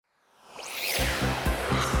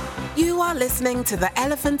are listening to the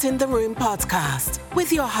Elephant in the Room podcast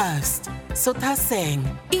with your host, Sudha Singh.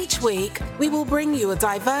 Each week, we will bring you a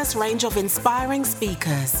diverse range of inspiring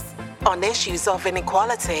speakers on issues of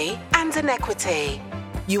inequality and inequity.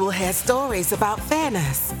 You will hear stories about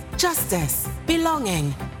fairness, justice,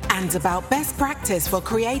 belonging, and about best practice for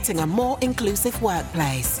creating a more inclusive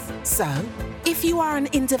workplace. So, if you are an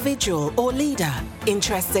individual or leader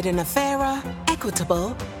interested in a fairer,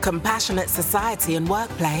 equitable, compassionate society and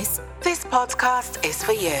workplace, this podcast is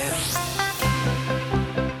for you.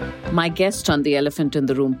 My guest on the Elephant in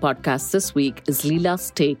the Room podcast this week is Leela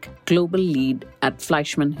Stake, Global Lead at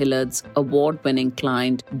Fleishman Hillard's award-winning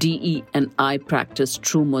client DE&I Practice,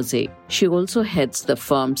 True MOSAIC. She also heads the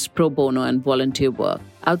firm's pro bono and volunteer work.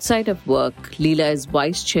 Outside of work, Leela is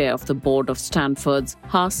vice chair of the board of Stanford's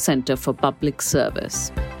Haas Center for Public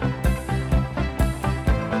Service.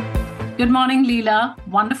 Good morning, Leela.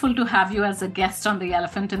 Wonderful to have you as a guest on the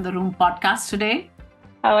Elephant in the Room podcast today.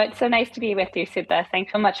 Oh, it's so nice to be with you, Sudha.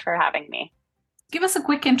 Thanks so much for having me. Give us a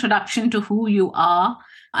quick introduction to who you are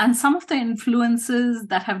and some of the influences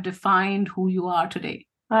that have defined who you are today.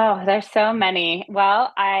 Oh, there's so many.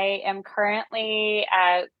 Well, I am currently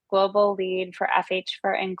a global lead for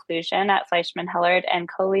FH4Inclusion at Fleishman Hillard and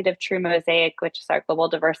co-lead of True MOSAIC, which is our global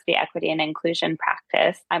diversity, equity, and inclusion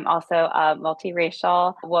practice. I'm also a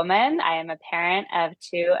multiracial woman. I am a parent of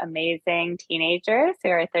two amazing teenagers who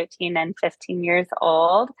are 13 and 15 years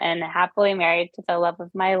old and happily married to the love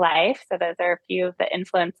of my life. So those are a few of the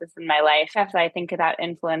influences in my life. As I think about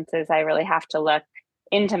influences, I really have to look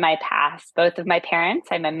into my past. Both of my parents,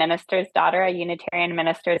 I'm a minister's daughter, a Unitarian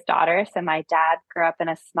minister's daughter. So my dad grew up in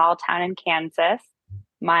a small town in Kansas.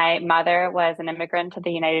 My mother was an immigrant to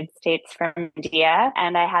the United States from India,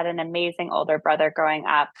 and I had an amazing older brother growing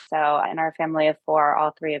up. So in our family of four,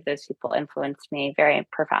 all three of those people influenced me very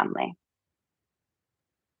profoundly.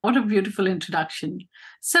 What a beautiful introduction.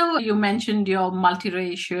 So you mentioned you're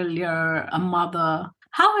multiracial, you're a mother.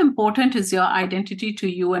 How important is your identity to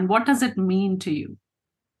you, and what does it mean to you?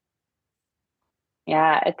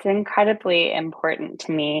 Yeah, it's incredibly important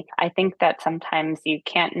to me. I think that sometimes you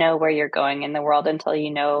can't know where you're going in the world until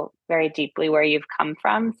you know very deeply where you've come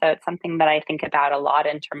from. So it's something that I think about a lot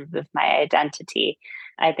in terms of my identity.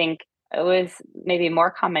 I think it was maybe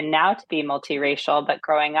more common now to be multiracial, but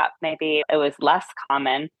growing up, maybe it was less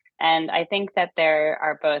common. And I think that there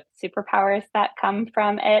are both superpowers that come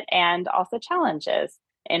from it and also challenges.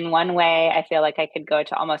 In one way, I feel like I could go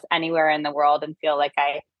to almost anywhere in the world and feel like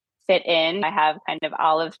I fit in. I have kind of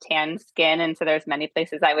olive tan skin. And so there's many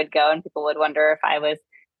places I would go and people would wonder if I was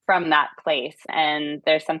from that place. And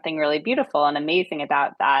there's something really beautiful and amazing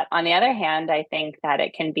about that. On the other hand, I think that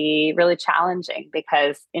it can be really challenging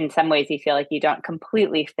because in some ways you feel like you don't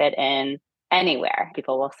completely fit in anywhere.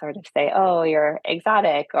 People will sort of say, oh, you're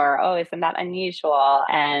exotic, or, oh, isn't that unusual?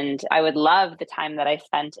 And I would love the time that I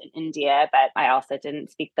spent in India, but I also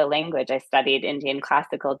didn't speak the language. I studied Indian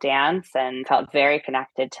classical dance and felt very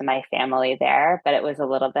connected to my family there, but it was a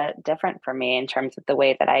little bit different for me in terms of the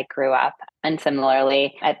way that I grew up. And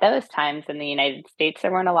similarly, at those times in the United States,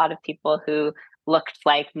 there weren't a lot of people who looked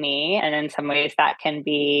like me. And in some ways that can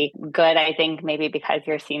be good, I think, maybe because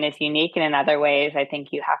you're seen as unique. And in other ways, I think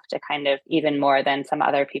you have to kind of, even more than some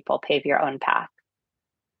other people, pave your own path.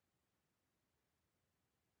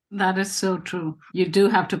 That is so true. You do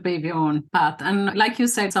have to pave your own path. And like you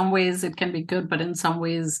said, some ways it can be good, but in some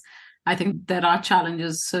ways, I think there are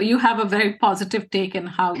challenges. So you have a very positive take in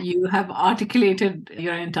how you have articulated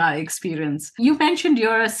your entire experience. You mentioned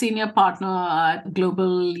you're a senior partner at Global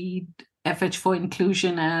Lead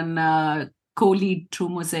FH4Inclusion and co-lead True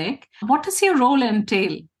MOSAIC. What does your role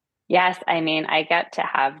entail? Yes, I mean, I get to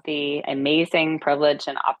have the amazing privilege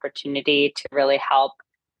and opportunity to really help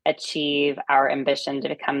achieve our ambition to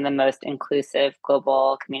become the most inclusive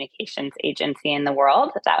global communications agency in the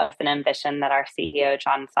world. That was an ambition that our CEO,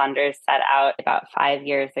 John Saunders, set out about 5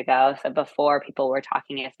 years ago. So before people were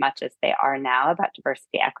talking as much as they are now about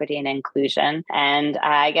diversity, equity, and inclusion. And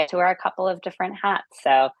I get to wear a couple of different hats.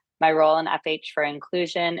 So my role in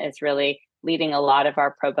FH4Inclusion is really leading a lot of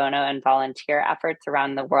our pro bono and volunteer efforts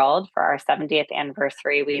around the world. For our 70th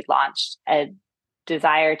anniversary, we launched a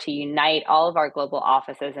desire to unite all of our global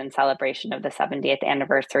offices in celebration of the 70th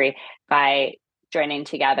anniversary by joining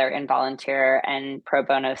together in volunteer and pro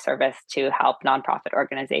bono service to help nonprofit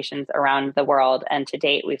organizations around the world. And to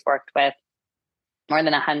date, we've worked with more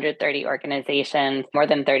than 130 organizations, more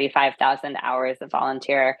than 35,000 hours of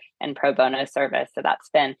volunteer and pro bono service. So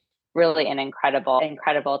that's been really an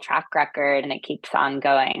incredible track record, and it keeps on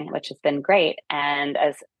going, which has been great. And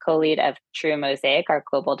as co-lead of True MOSAIC, our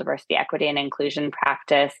global diversity, equity, and inclusion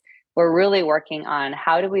practice, we're really working on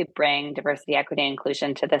how do we bring diversity, equity, and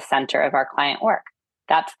inclusion to the center of our client work.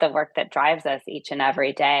 That's the work that drives us each and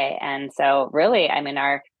every day. And so really, I mean,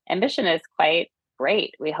 our ambition is quite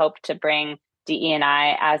great. We hope to bring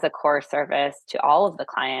DE&I as a core service to all of the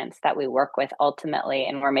clients that we work with ultimately.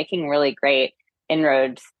 And we're making really great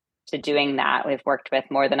inroads to doing that. We've worked with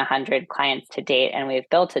more than 100 clients to date, and we've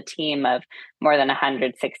built a team of more than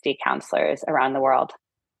 160 counselors around the world.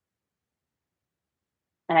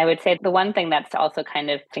 And I would say the one thing that's also kind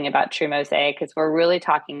of thing about True MOSAIC is we're really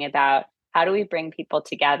talking about how do we bring people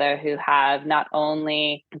together who have not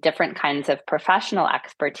only different kinds of professional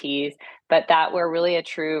expertise, but that we're really a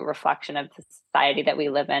true reflection of the society that we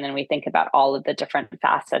live in. And we think about all of the different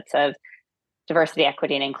facets of diversity,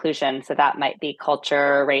 equity, and inclusion. So that might be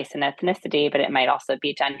culture, race, and ethnicity, but it might also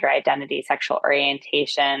be gender identity, sexual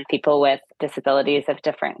orientation, people with disabilities of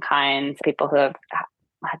different kinds, people who have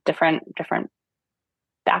different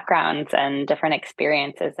backgrounds and different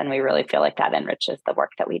experiences. And we really feel like that enriches the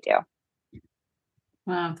work that we do.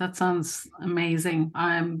 Wow, that sounds amazing.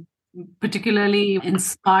 I'm particularly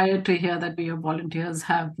inspired to hear that your volunteers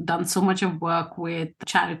have done so much of work with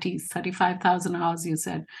charities, 35,000 hours, you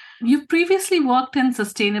said. You've previously worked in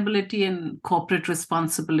sustainability and corporate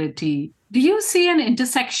responsibility. Do you see an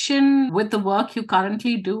intersection with the work you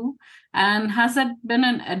currently do? And has that been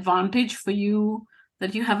an advantage for you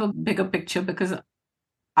that you have a bigger picture? Because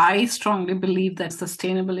I strongly believe that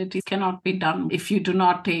sustainability cannot be done if you do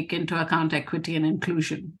not take into account equity and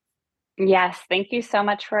inclusion. Yes, thank you so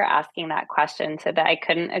much for asking that question, so that I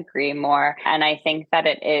couldn't agree more. And I think that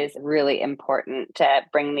it is really important to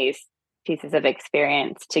bring these pieces of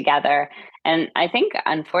experience together. And I think,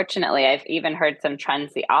 unfortunately, I've even heard some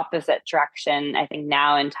trends the opposite direction. I think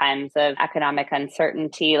now in times of economic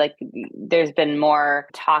uncertainty, like there's been more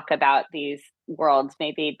talk about these worlds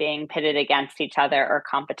maybe being pitted against each other or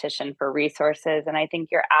competition for resources. And I think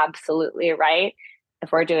you're absolutely right.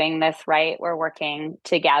 If we're doing this right, we're working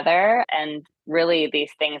together, and really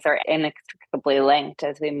these things are inextricably linked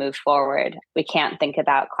as we move forward. We can't think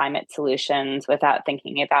about climate solutions without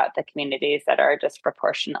thinking about the communities that are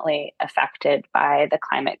disproportionately affected by the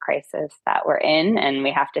climate crisis that we're in. And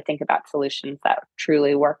we have to think about solutions that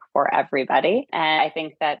truly work for everybody. And I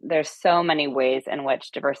think that there's so many ways in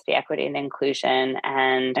which diversity, equity, and inclusion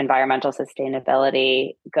and environmental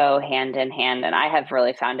sustainability go hand in hand. And I have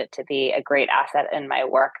really found it to be a great asset in my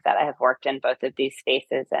work that I have worked in both of these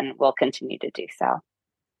spaces and will continue to do so.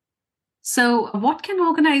 So, what can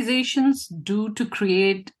organizations do to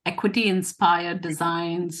create equity-inspired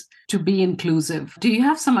designs to be inclusive? Do you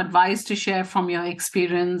have some advice to share from your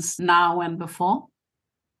experience now and before?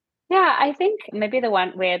 Yeah, I think maybe the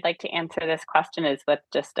one way I'd like to answer this question is with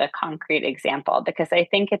just a concrete example, because I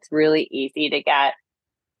think it's really easy to get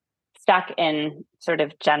stuck in sort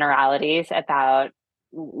of generalities about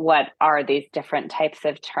what are these different types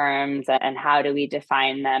of terms and how do we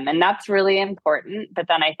define them. And that's really important. But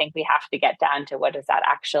then I think we have to get down to what does that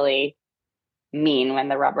actually mean when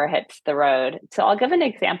the rubber hits the road. So I'll give an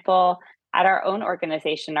example at our own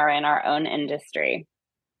organization or in our own industry.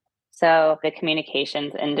 So the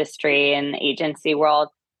communications industry and the agency world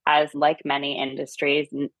has, like many industries,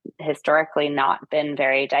 historically not been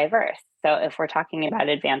very diverse. So if we're talking about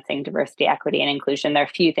advancing diversity, equity, and inclusion, there are a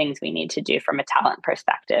few things we need to do from a talent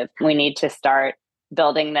perspective. We need to start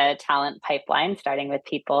building the talent pipeline, starting with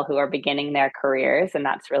people who are beginning their careers, and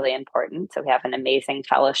that's really important. So we have an amazing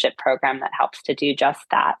fellowship program that helps to do just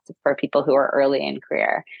that for people who are early in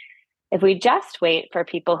career. If we just wait for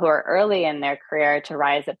people who are early in their career to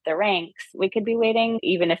rise up the ranks, we could be waiting,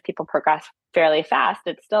 even if people progress fairly fast,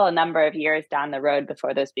 it's still a number of years down the road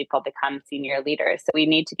before those people become senior leaders. So we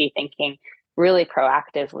need to be thinking really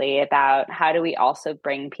proactively about how do we also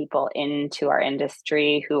bring people into our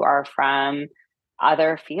industry who are from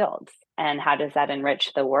other fields, and how does that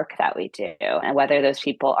enrich the work that we do, and whether those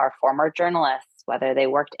people are former journalists, whether they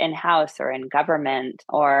worked in-house or in government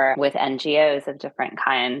or with NGOs of different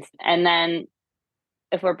kinds. And then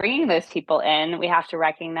if we're bringing those people in, we have to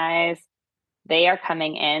recognize they are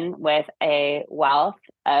coming in with a wealth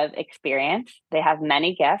of experience. They have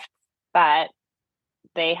many gifts, but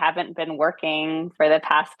they haven't been working for the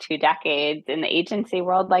past 2 decades in the agency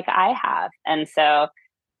world like I have. And so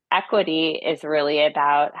equity is really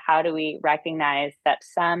about how do we recognize that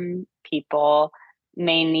some people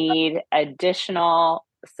may need additional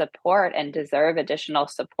support and deserve additional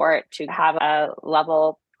support to have a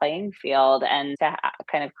level playing field and to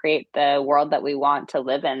kind of create the world that we want to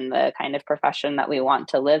live in, the kind of profession that we want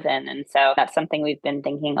to live in. And so that's something we've been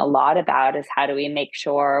thinking a lot about, is how do we make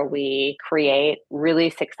sure we create really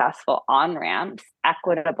successful on-ramps,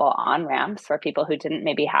 equitable on-ramps for people who didn't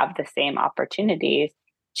maybe have the same opportunities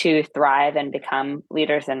to thrive and become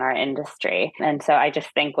leaders in our industry. And so I just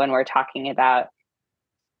think when we're talking about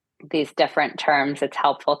these different terms, it's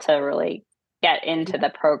helpful to really get into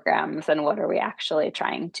the programs and what are we actually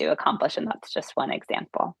trying to accomplish. And that's just one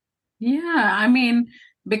example. Yeah, I mean,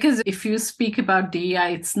 because if you speak about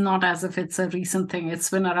DEI, it's not as if it's a recent thing.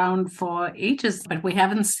 It's been around for ages, but we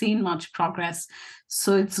haven't seen much progress.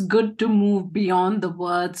 So it's good to move beyond the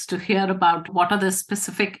words to hear about what are the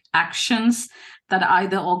specific actions that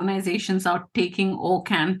either organizations are taking or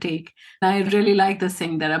can take. I really like this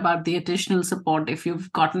thing that about the additional support. If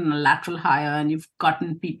you've gotten a lateral hire and you've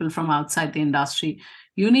gotten people from outside the industry,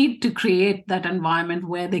 you need to create that environment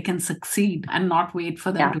where they can succeed and not wait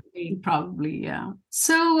for them to fail, probably. Yeah.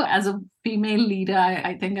 So as a female leader,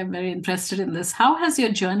 I think I'm very interested in this. How has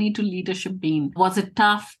your journey to leadership been? Was it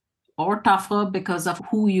tough or tougher because of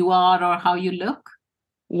who you are or how you look?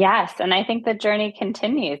 Yes. And I think the journey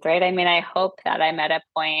continues, right? I mean, I hope that I'm at a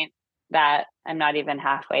point that I'm not even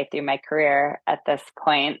halfway through my career at this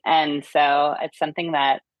point. And so it's something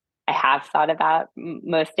that I have thought about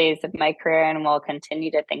most days of my career and will continue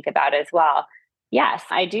to think about as well. Yes,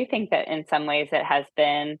 I do think that in some ways it has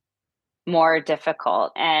been more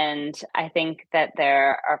difficult. And I think that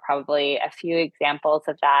there are probably a few examples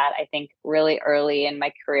of that. I think really early in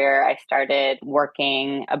my career, I started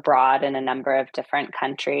working abroad in a number of different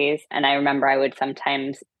countries. And I remember I would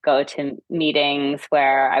sometimes go to meetings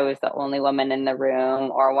where I was the only woman in the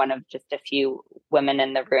room or one of just a few women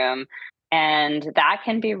in the room. And that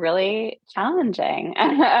can be really challenging.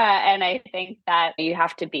 And I think that you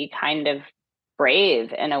have to be kind of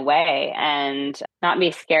brave in a way and not be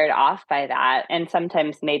scared off by that. And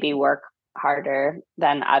sometimes maybe work harder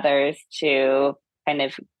than others to kind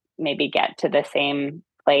of maybe get to the same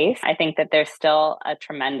place. I think that there's still a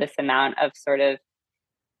tremendous amount of sort of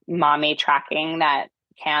mommy tracking that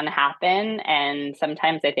can happen. And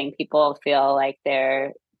sometimes I think people feel like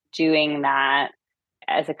they're doing that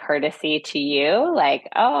as a courtesy to you, like,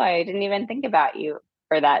 oh, I didn't even think about you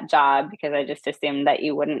for that job because I just assumed that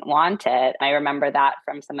you wouldn't want it. I remember that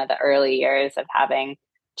from some of the early years of having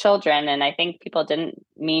children. And I think people didn't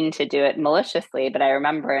mean to do it maliciously, but I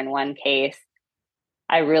remember in one case,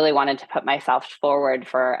 I really wanted to put myself forward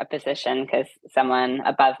for a position because someone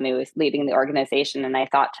above me was leading the organization. And I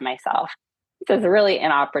thought to myself, this is really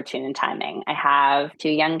inopportune timing. I have 2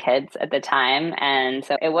 young kids at the time. And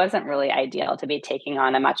so it wasn't really ideal to be taking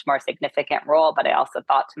on a much more significant role. But I also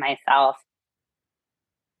thought to myself,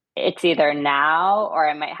 it's either now or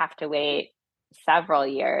I might have to wait several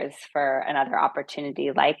years for another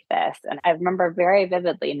opportunity like this. And I remember very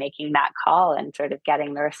vividly making that call and sort of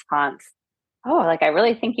getting the response, oh, like, I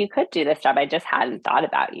really think you could do this job. I just hadn't thought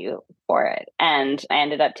about you for it. And I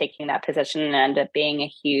ended up taking that position and ended up being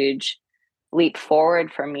a huge leap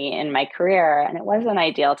forward for me in my career. And it wasn't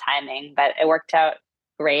ideal timing, but it worked out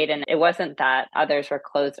great. And it wasn't that others were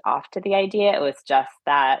closed off to the idea. It was just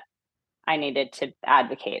that I needed to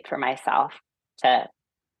advocate for myself to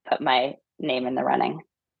put my name in the running.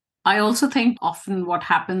 I also think often what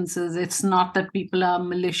happens is it's not that people are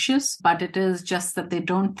malicious, but it is just that they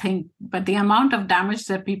don't think. But the amount of damage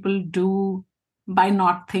that people do by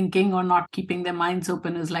not thinking or not keeping their minds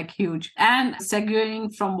open is like huge. And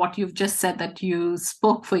segueing from what you've just said, that you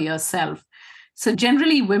spoke for yourself. So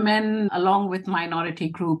generally, women, along with minority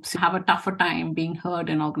groups, have a tougher time being heard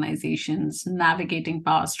in organizations, navigating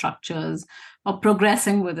power structures, or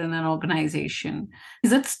progressing within an organization.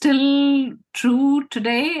 Is it still true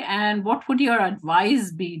today? And what would your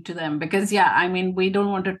advice be to them? Because, I mean, we don't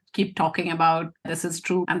want to keep talking about this is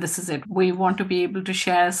true and this is it. We want to be able to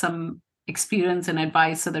share some experience and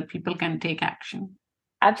advice so that people can take action.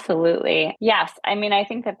 Absolutely. Yes. I mean, I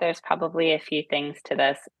think that there's probably a few things to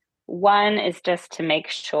this. One is just to make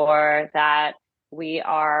sure that we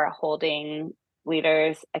are holding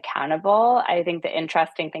leaders accountable. I think the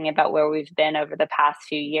interesting thing about where we've been over the past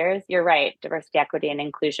few years, you're right, diversity, equity, and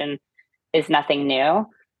inclusion is nothing new.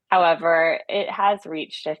 However, it has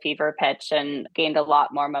reached a fever pitch and gained a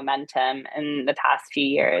lot more momentum in the past few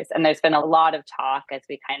years. And there's been a lot of talk as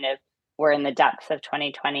we kind of were in the depths of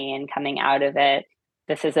 2020 and coming out of it.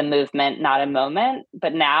 This is a movement, not a moment.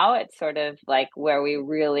 But now it's sort of like where we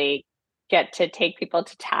really get to take people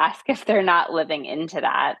to task if they're not living into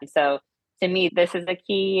that. So to me, this is a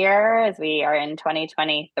key year as we are in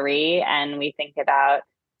 2023 and we think about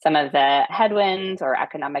some of the headwinds or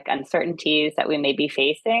economic uncertainties that we may be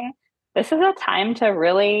facing, this is a time to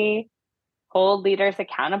really hold leaders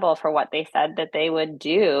accountable for what they said that they would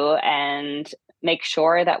do and make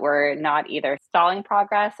sure that we're not either stalling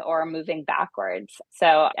progress or moving backwards.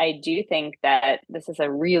 So I do think that this is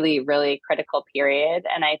a really, really critical period.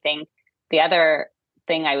 And I think the other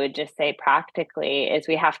thing I would just say practically is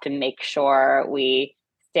we have to make sure we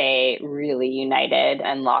stay really united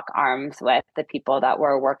and lock arms with the people that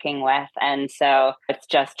we're working with. And so it's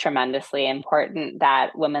just tremendously important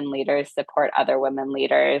that women leaders support other women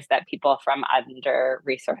leaders, that people from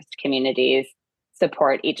under-resourced communities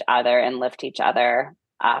support each other and lift each other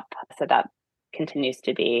up. So that continues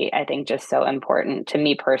to be, I think, just so important to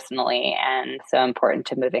me personally and so important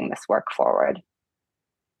to moving this work forward.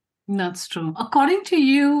 That's true. According to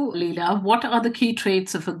you, Leela, what are the key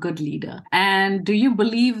traits of a good leader? And do you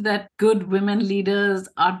believe that good women leaders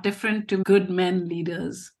are different to good men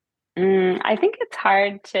leaders? I think it's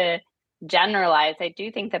hard to generalize. I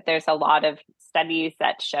do think that there's a lot of studies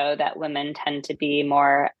that show that women tend to be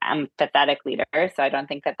more empathetic leaders. So I don't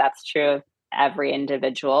think that that's true of every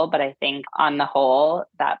individual, but I think on the whole,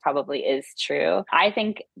 that probably is true. I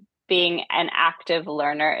think being an active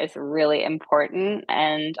learner is really important,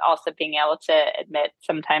 and also being able to admit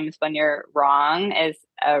sometimes when you're wrong is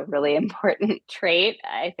a really important trait.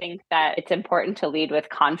 I think that it's important to lead with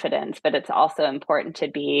confidence, but it's also important to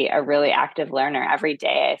be a really active learner. Every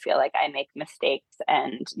day I feel like I make mistakes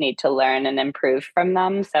and need to learn and improve from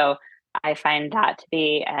them. So I find that to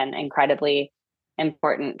be an incredibly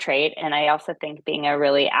important trait. And I also think being a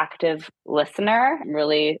really active listener,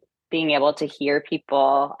 really being able to hear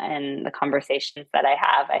people and the conversations that I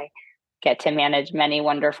have. I get to manage many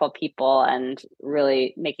wonderful people, and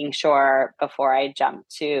really making sure before I jump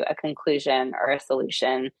to a conclusion or a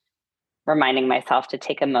solution, reminding myself to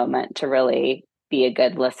take a moment to really be a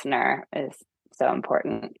good listener is so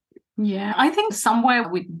important. Yeah, I think somewhere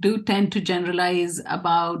we do tend to generalize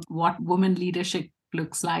about what women leadership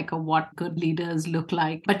looks like or what good leaders look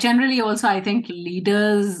like. But generally also, I think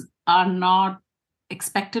leaders are not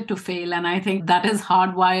expected to fail. And I think that is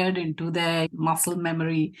hardwired into their muscle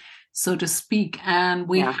memory, so to speak. And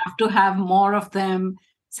we have to have more of them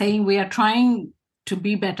saying we are trying to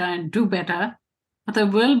be better and do better, but there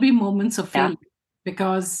will be moments of failure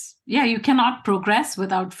because, you cannot progress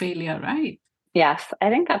without failure, right? Yes, I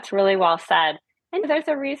think that's really well said. And there's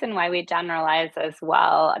a reason why we generalize as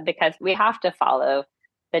well, because we have to follow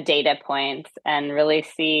the data points and really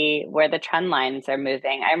see where the trend lines are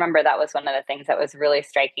moving. I remember that was one of the things that was really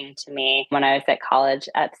striking to me when I was at college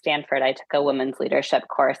at Stanford. I took a women's leadership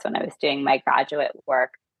course when I was doing my graduate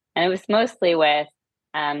work, and it was mostly with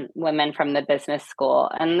women from the business school.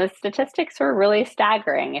 And the statistics were really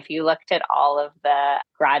staggering. If you looked at all of the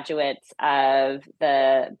graduates of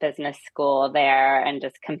the business school there and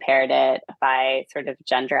just compared it by sort of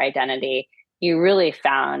gender identity, you really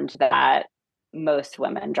found that most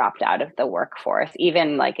women dropped out of the workforce,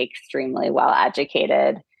 even like extremely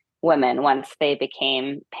well-educated women, once they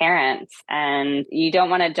became parents. And you don't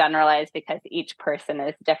want to generalize because each person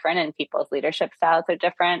is different and people's leadership styles are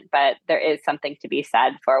different, but there is something to be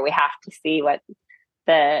said for we have to see what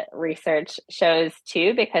the research shows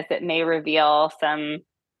too, because it may reveal some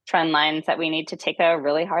trend lines that we need to take a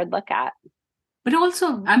really hard look at. But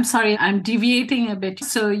also, I'm sorry, I'm deviating a bit.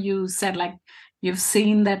 So you said like you've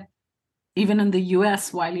seen that even in the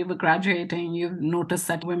US, while you were graduating, you've noticed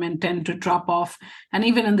that women tend to drop off. And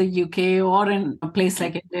even in the UK or in a place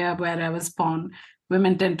like India, where I was born,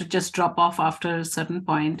 women tend to just drop off after a certain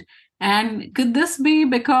point. And could this be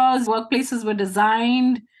because workplaces were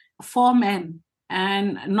designed for men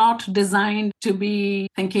and not designed to be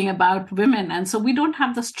thinking about women? And so we don't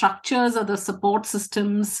have the structures or the support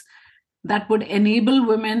systems that would enable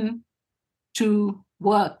women to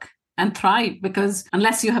work and thrive, because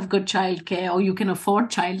unless you have good childcare or you can afford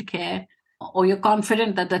childcare or you're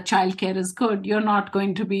confident that the childcare is good, you're not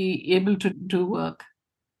going to be able to do work.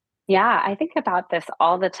 Yeah, I think about this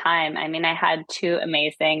all the time. I mean, I had two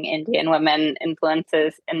amazing Indian women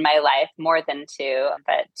influences in my life, more than two,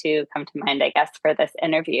 but two come to mind, I guess, for this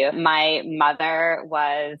interview. My mother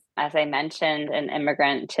was, as I mentioned, an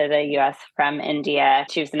immigrant to the US from India.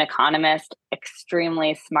 She was an economist,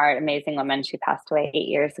 extremely smart, amazing woman. She passed away 8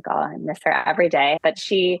 years ago. I miss her every day. But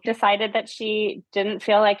she decided that she didn't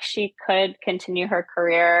feel like she could continue her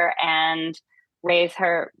career and raise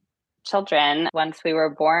her children once we were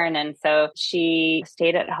born. And so she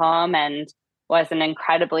stayed at home and was an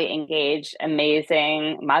incredibly engaged,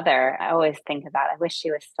 amazing mother. I always think about, I wish she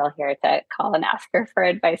was still here to call and ask her for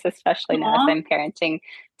advice, especially now as I'm parenting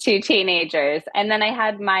two teenagers. And then I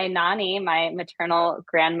had my nani, my maternal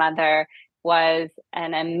grandmother, was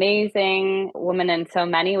an amazing woman in so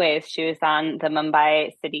many ways. She was on the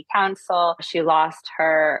Mumbai City Council. She lost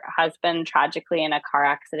her husband tragically in a car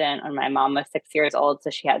accident when my mom was 6 years old.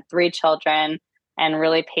 So she had 3 children and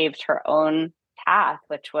really paved her own path,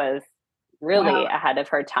 which was really ahead of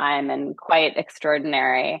her time and quite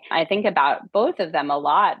extraordinary. I think about both of them a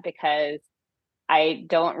lot because I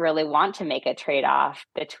don't really want to make a trade-off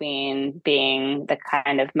between being the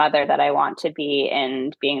kind of mother that I want to be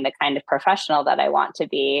and being the kind of professional that I want to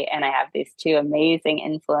be. And I have these 2 amazing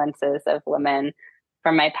influences of women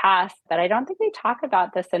from my past, but I don't think we talk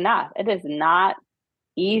about this enough. It is not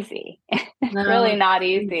easy. It's really not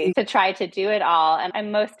easy to try to do it all. And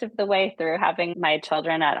I'm most of the way through having my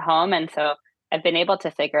children at home. And so I've been able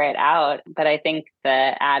to figure it out. But I think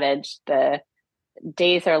the adage, the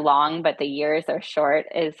days are long, but the years are short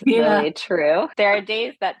is really true. There are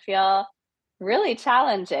days that feel really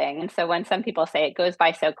challenging. And so when some people say it goes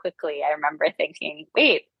by so quickly, I remember thinking,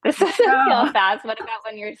 wait, this doesn't feel fast. What about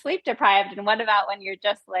when you're sleep deprived? And what about when you're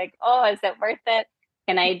just like, oh, is it worth it?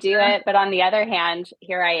 Can I do it? But on the other hand,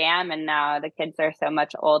 here I am. And now the kids are so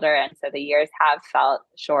much older. And so the years have felt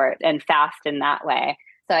short and fast in that way.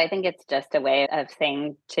 So I think it's just a way of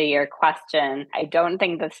saying to your question, I don't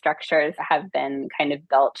think the structures have been kind of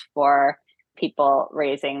built for people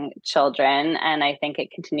raising children. And I think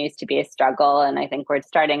it continues to be a struggle. And I think we're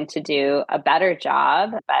starting to do a better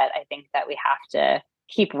job. But I think that we have to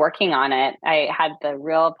keep working on it. I had the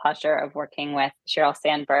real pleasure of working with Sheryl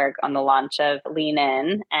Sandberg on the launch of Lean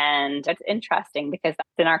In. And it's interesting because that's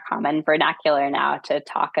in our common vernacular now to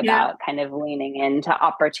talk about kind of leaning into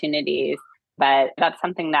opportunities. But that's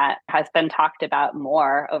something that has been talked about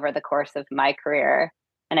more over the course of my career.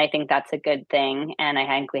 And I think that's a good thing. And I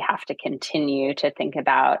think we have to continue to think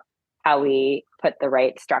about how we put the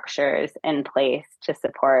right structures in place to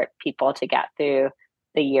support people to get through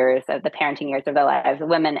the years of the parenting years of their lives,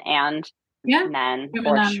 women and men,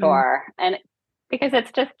 for sure. And because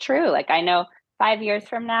it's just true. Like I know 5 years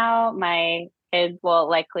from now, my kids will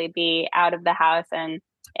likely be out of the house and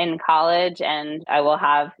in college, and I will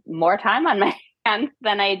have more time on my hands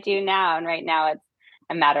than I do now. And right now it's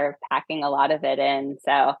a matter of packing a lot of it in.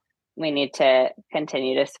 So we need to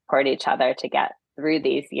continue to support each other to get through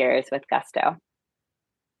these years with gusto.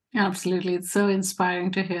 Absolutely. It's so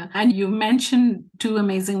inspiring to hear. And you mentioned 2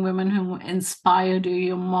 amazing women who inspired you,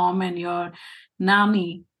 your mom and your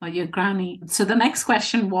nanny or your granny. So the next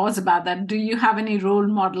question was about that. Do you have any role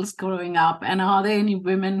models growing up? And are there any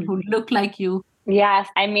women who look like you? Yes.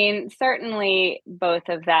 I mean, certainly both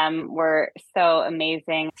of them were so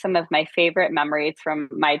amazing. Some of my favorite memories from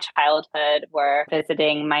my childhood were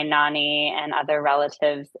visiting my nani and other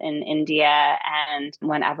relatives in India. And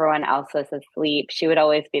when everyone else was asleep, she would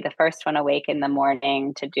always be the first one awake in the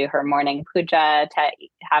morning to do her morning puja, to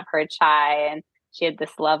have her chai. And she had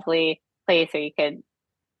this lovely place where you could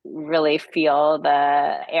really feel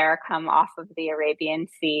the air come off of the Arabian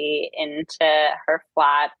Sea into her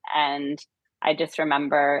flat. And I just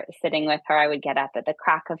remember sitting with her. I would get up at the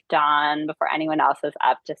crack of dawn before anyone else was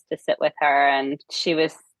up just to sit with her. And she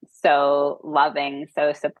was so loving,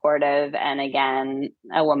 so supportive. And again,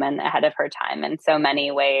 a woman ahead of her time in so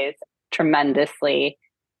many ways, tremendously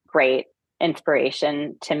great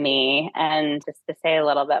inspiration to me. And just to say a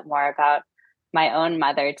little bit more about my own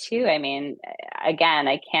mother too. I mean, again,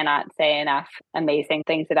 I cannot say enough amazing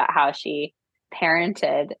things about how she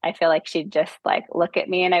parented. I feel like she'd just like look at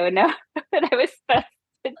me and I would know what I was supposed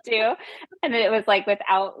to do. And it was like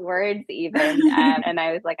without words even. And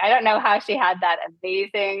I was like, I don't know how she had that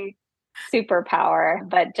amazing superpower,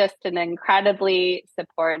 but just an incredibly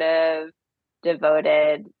supportive,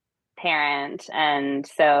 devoted parent. And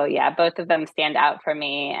so, yeah, both of them stand out for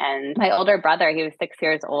me. And my older brother, he was 6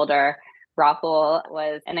 years older, Rahul,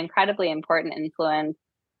 was an incredibly important influence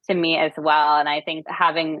to me as well. And I think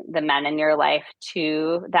having the men in your life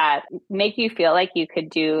too that make you feel like you could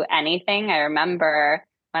do anything. I remember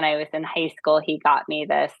when I was in high school, he got me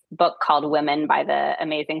this book called Women by the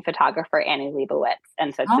amazing photographer Annie Leibovitz.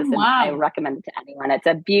 And so it's I recommend it to anyone. It's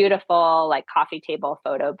a beautiful like coffee table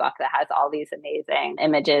photo book that has all these amazing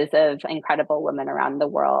images of incredible women around the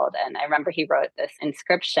world. And I remember he wrote this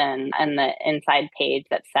inscription on the inside page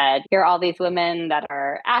that said, here are all these women that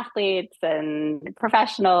are athletes and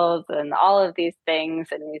professionals and all of these things.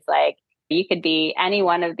 And he's like, you could be any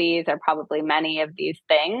one of these or probably many of these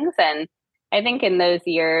things. And I think in those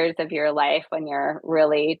years of your life when you're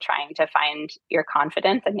really trying to find your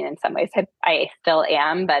confidence, I mean, in some ways I still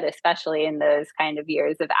am, but especially in those kind of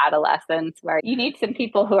years of adolescence where you need some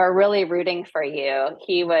people who are really rooting for you.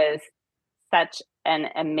 He was such an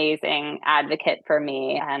amazing advocate for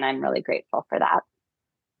me, and I'm really grateful for that.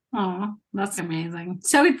 Oh, that's amazing.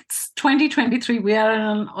 So it's 2023. We are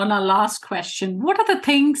on our last question. What are the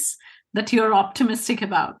things that you're optimistic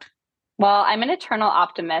about? Well, I'm an eternal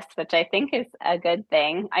optimist, which I think is a good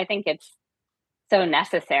thing. I think it's so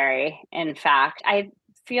necessary. In fact, I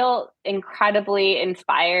feel incredibly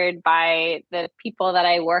inspired by the people that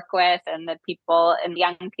I work with and the people and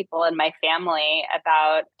young people in my family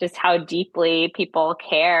about just how deeply people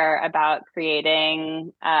care about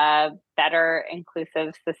creating a better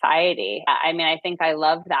inclusive society. I mean, I think I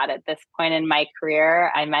love that at this point in my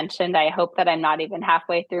career. I mentioned I hope that I'm not even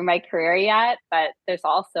halfway through my career yet, but there's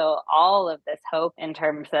also all of this hope in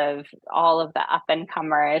terms of all of the up and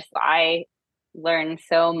comers. I learn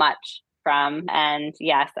so much from. And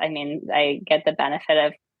yes, I mean, I get the benefit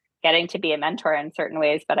of getting to be a mentor in certain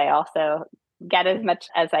ways, but I also get as much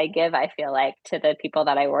as I give, I feel like, to the people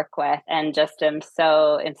that I work with, and just am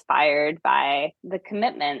so inspired by the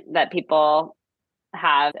commitment that people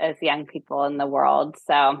have as young people in the world.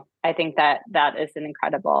 So I think that that is an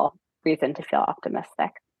incredible reason to feel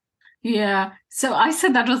optimistic. Yeah. So I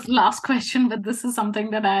said that was the last question, but this is something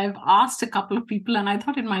that I've asked a couple of people, and I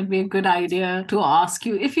thought it might be a good idea to ask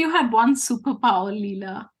you. If you had one superpower,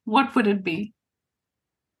 Leela, what would it be?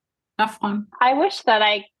 Tough one. I wish that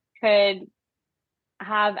I could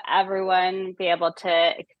have everyone be able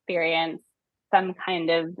to experience some kind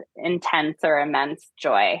of intense or immense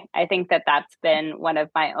joy. I think that that's been one of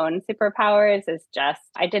my own superpowers, is just,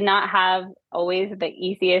 I did not have always the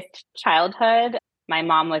easiest childhood. My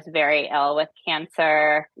mom was very ill with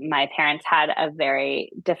cancer. My parents had a very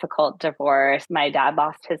difficult divorce. My dad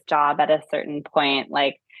lost his job at a certain point.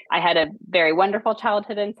 Like, I had a very wonderful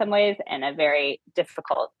childhood in some ways and a very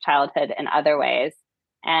difficult childhood in other ways.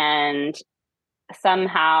 And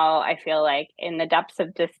somehow I feel like in the depths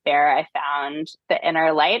of despair, I found the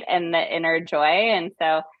inner light and the inner joy. And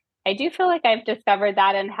so I do feel like I've discovered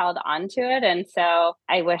that and held on to it. And so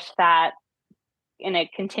I wish that in a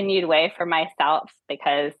continued way for myself,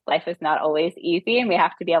 because life is not always easy and we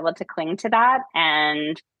have to be able to cling to that.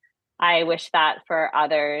 And I wish that for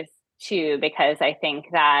others too, because I think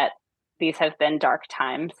that these have been dark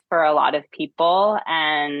times for a lot of people.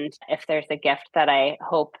 And if there's a gift that I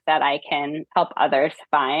hope that I can help others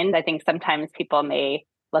find, I think sometimes people may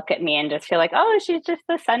look at me and just feel like, oh, she's just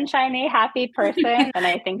a sunshiny, happy person. And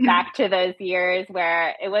I think back to those years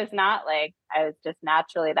where it was not like I was just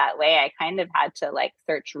naturally that way. I kind of had to like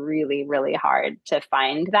search really, really hard to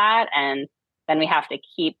find that. And then we have to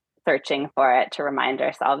keep searching for it to remind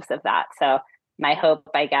ourselves of that. So my hope,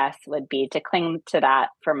 I guess, would be to cling to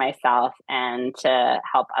that for myself and to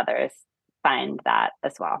help others find that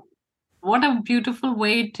as well. What a beautiful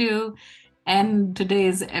way to end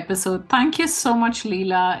today's episode. Thank you so much,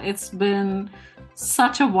 Leela. It's been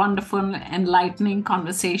such a wonderful, enlightening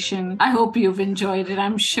conversation. I hope you've enjoyed it.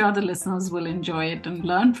 I'm sure the listeners will enjoy it and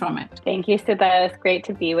learn from it. Thank you, Sudha. It's great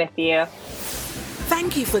to be with you.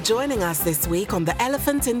 Thank you for joining us this week on the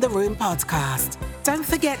Elephant in the Room podcast. Don't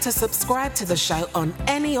forget to subscribe to the show on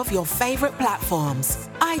any of your favorite platforms: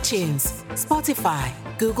 iTunes, Spotify,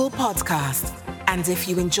 Google Podcast. And if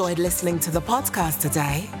you enjoyed listening to the podcast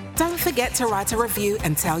today, don't forget to write a review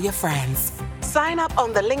and tell your friends. Sign up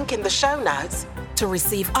on the link in the show notes to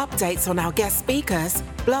receive updates on our guest speakers,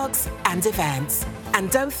 blogs, and events.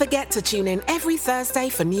 And don't forget to tune in every Thursday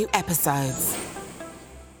for new episodes.